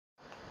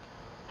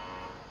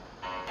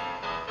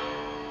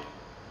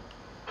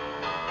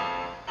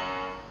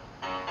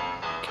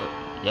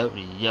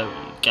Yoda, Yoda,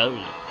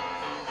 Yoda.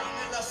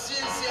 La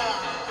ciencia.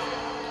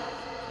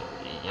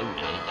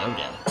 Yoda,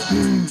 Yoda.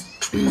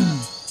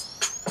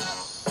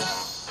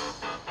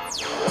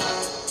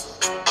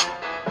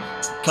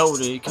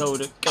 Colder,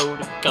 colder,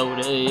 colder,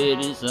 colder. It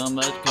is so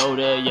much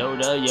colder.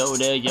 Yoda,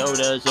 Yoda,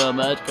 Yoda. So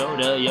much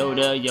colder.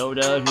 Yoda,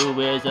 Yoda. Who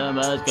is so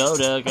much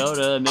colder?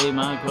 Colder, make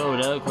my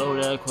quota,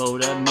 quota,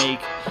 quota. Make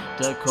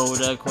the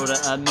quota, quota.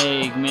 I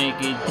make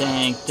it.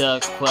 Thank the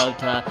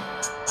quota.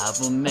 I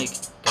will make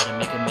it. Gotta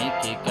make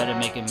it. Gotta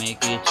make it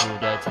to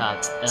the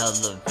top.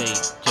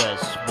 Elevate,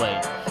 just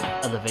wait.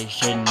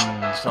 Elevation,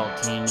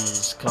 saltine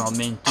is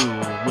coming through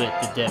with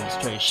the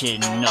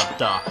demonstration of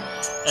the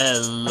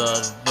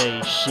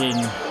elevation.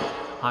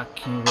 I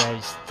can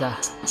rest.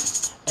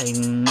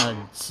 Ain't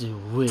nothing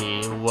to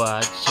it.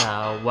 Watch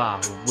how I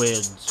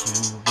will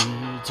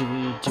do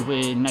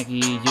it. Nike,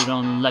 you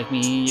don't like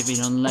me. If you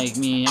don't like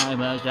me, I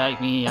must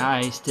like me.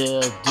 I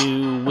still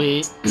do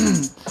it.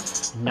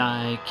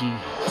 Nike,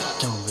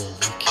 don't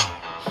really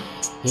care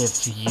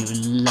if you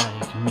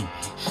like me.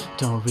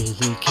 Don't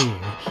really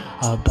care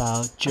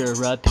about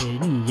your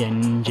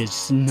opinion.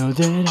 Just know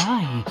that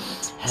I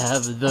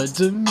have the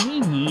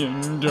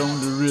dominion.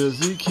 Don't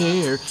really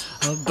care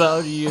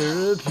about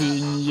your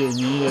opinion.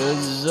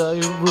 Yes, I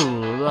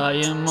rule. I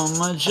am on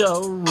my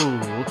show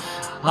rule.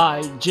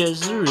 I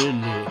just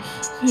really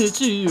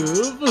it's your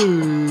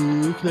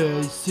food.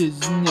 Class is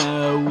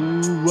now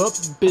up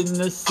in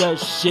the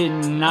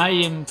session. I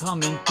am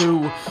coming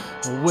through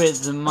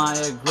with my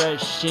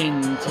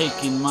aggression,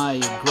 taking my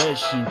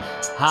aggression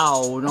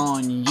out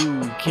on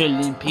you,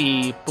 killing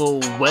people.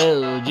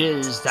 Well,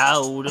 just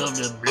out of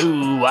the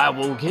blue, I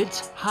will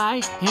get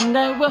high and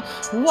I will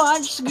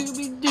watch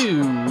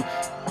Scooby-Doo.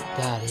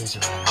 That is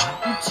what I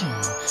will do.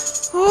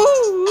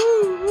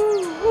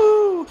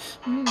 Ooh,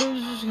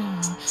 boogie,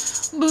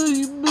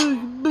 boogie,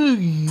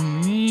 boogie.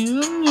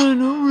 I'm not a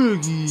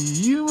rookie.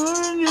 You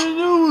are not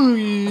a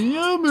rookie.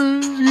 I'm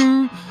a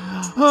scoot.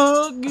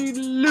 I'll get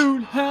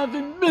loot,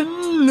 haven't been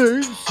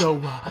alert, so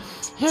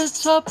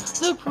hits up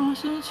the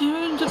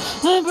prostitute.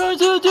 The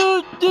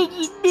prostitute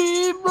is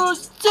be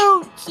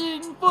prostitutes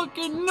and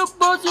fucking the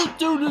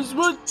prostitute is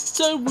what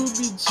I will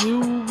be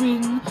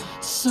doing.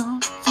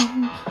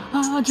 Something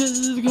I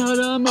just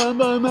gotta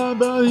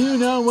mama, you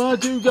know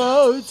what to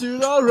go to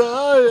the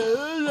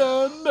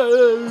right.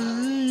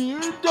 You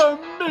done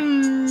me,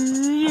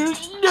 you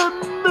done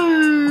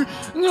me,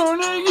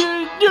 gonna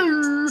get you.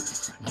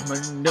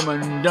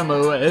 Dumbo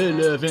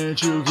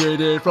elephant, you get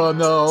it from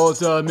the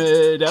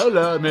ultimate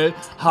element.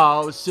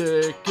 How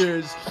sick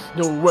is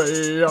the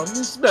way I'm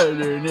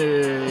spelling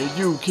it?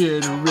 You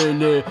can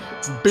really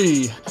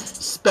be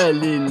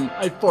spelling.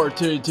 I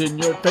farted in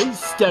your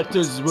face, that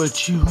is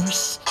what you are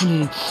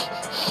saying.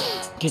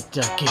 Get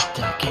the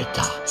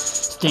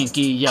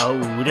stinky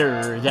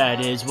odor.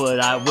 That is what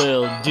I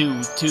will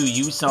do to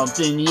you.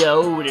 Something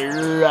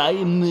yoder. I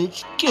am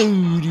much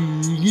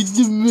colder. Get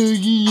the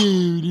muggy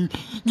odor.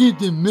 Get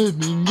the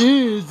muffin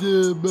gas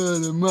up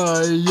out of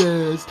my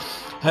ass.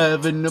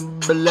 Having a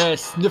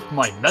blast. Sniff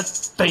my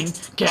methane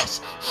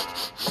gas.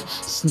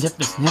 Sniff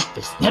it, sniff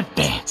it, sniff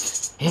it.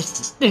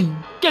 It's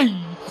stinky.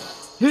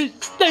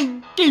 It's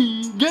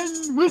stinky. Get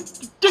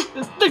with the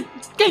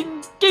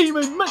stinky.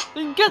 My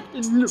methane gas.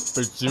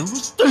 It's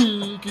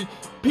stinky.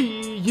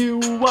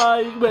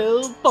 P-U-I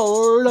will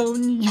fart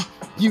on you.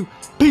 You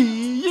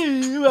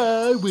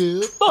P-U-I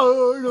will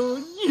fart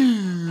on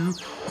you.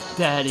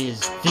 That is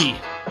the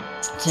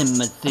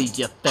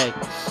Timothy effect.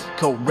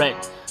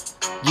 Correct.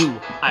 You,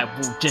 I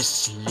will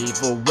just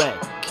leave a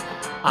wreck.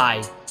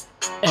 I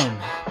am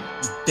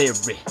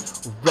very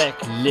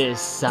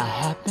reckless. I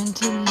happen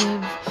to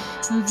live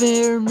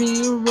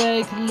very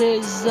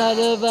reckless. Out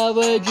of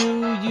our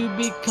Jew, you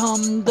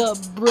become the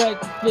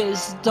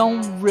breakfast.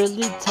 Don't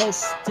really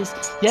test this.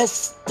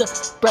 Yes, the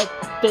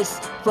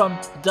breakfast from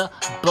the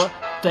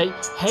buffet.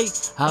 Hey,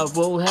 I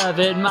will have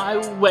it my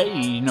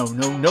way. No,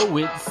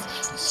 it's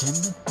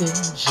Timothy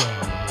J.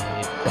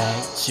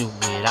 Back to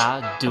it, I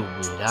do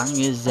it. I'm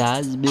his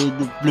eyes with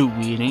the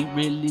fluid. Ain't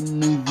really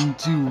nothing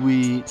to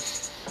it.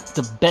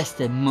 The best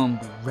at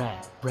mumble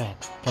rap.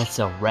 That's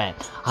a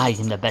rap. I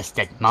am the best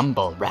at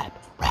mumble rap.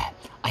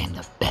 I am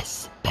the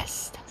best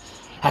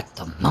at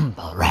the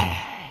mumble rap.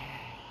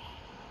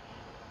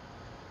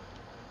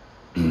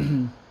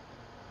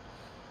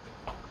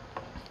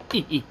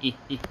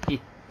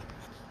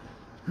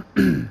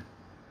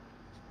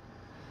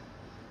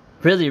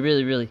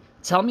 Really.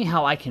 Tell me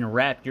how I can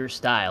rap your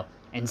style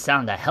and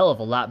sound a hell of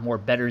a lot more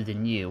better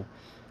than you.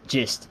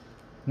 Just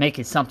make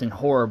it something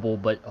horrible,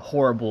 but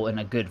horrible in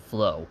a good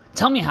flow.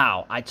 Tell me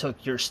how I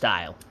took your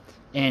style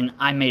and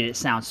I made it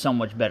sound so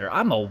much better.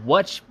 I'm a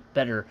much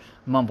better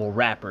mumble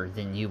rapper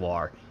than you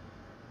are.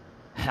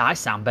 I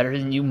sound better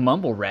than you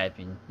mumble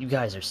rapping. You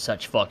guys are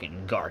such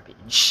fucking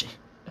garbage.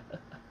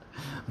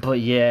 But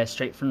yeah,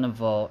 straight from the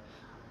vault,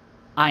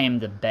 I am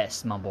the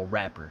best mumble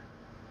rapper.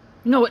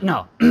 You know what?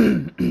 No.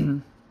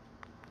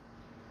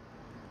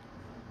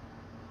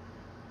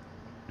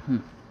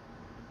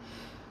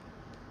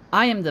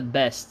 I am the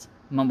best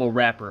mumble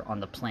rapper on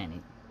the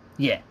planet.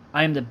 Yeah,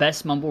 I am the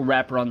best mumble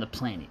rapper on the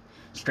planet.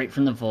 Straight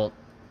from the vault.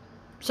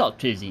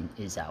 Saltizing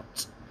is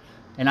out.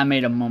 And I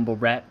made a mumble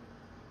rap.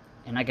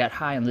 And I got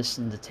high and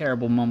listened to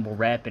terrible mumble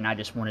rap, and I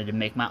just wanted to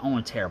make my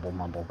own terrible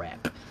mumble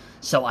rap.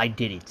 So I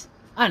did it.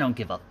 I don't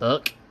give a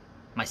fuck.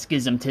 My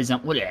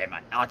schism-tism, whatever,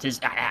 my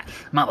autism,